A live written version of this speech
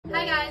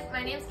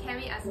my name is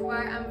Cami.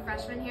 I'm a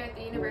freshman here at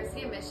the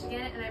University of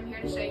Michigan, and I'm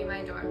here to show you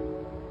my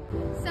dorm.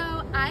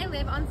 So I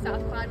live on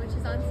South Quad, which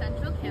is on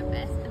Central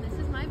Campus, and this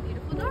is my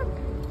beautiful dorm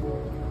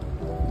room.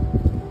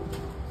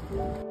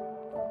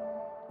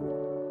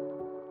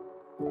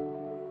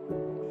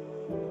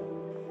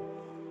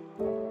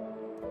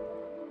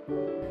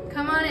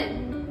 Come on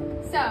in.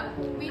 So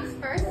we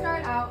first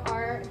start out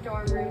our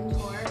dorm room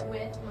tour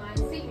with my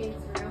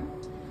suitemates room.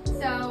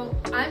 So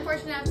I'm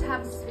fortunate enough to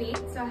have a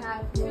suite, so I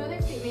have 2 other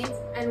suitemates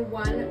and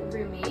 1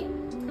 roommate.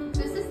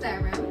 So this is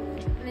their room,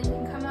 and then you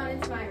can come on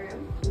into my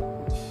room.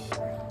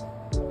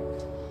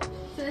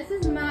 So this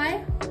is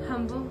my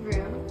humble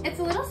room. It's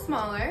a little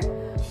smaller,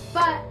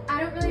 but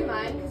I don't really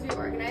mind because we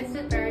organized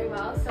it very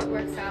well, so it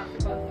works out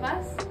for both of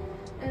us.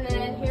 And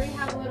then here we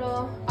have a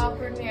little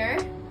awkward mirror.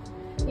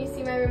 You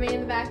see my roommate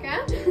in the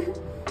background.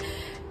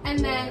 And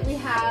then we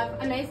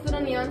have a nice little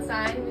neon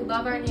sign. We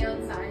love our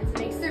neon signs. It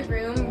makes the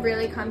room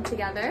really come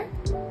together.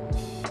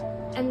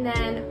 And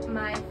then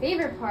my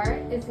favorite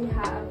part is we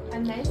have a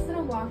nice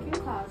little walk-in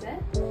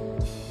closet.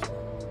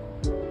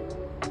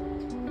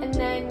 And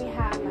then we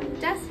have my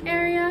desk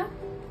area.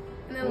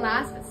 And then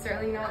last but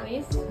certainly not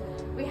least,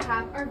 we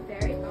have our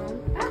very own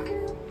bathroom.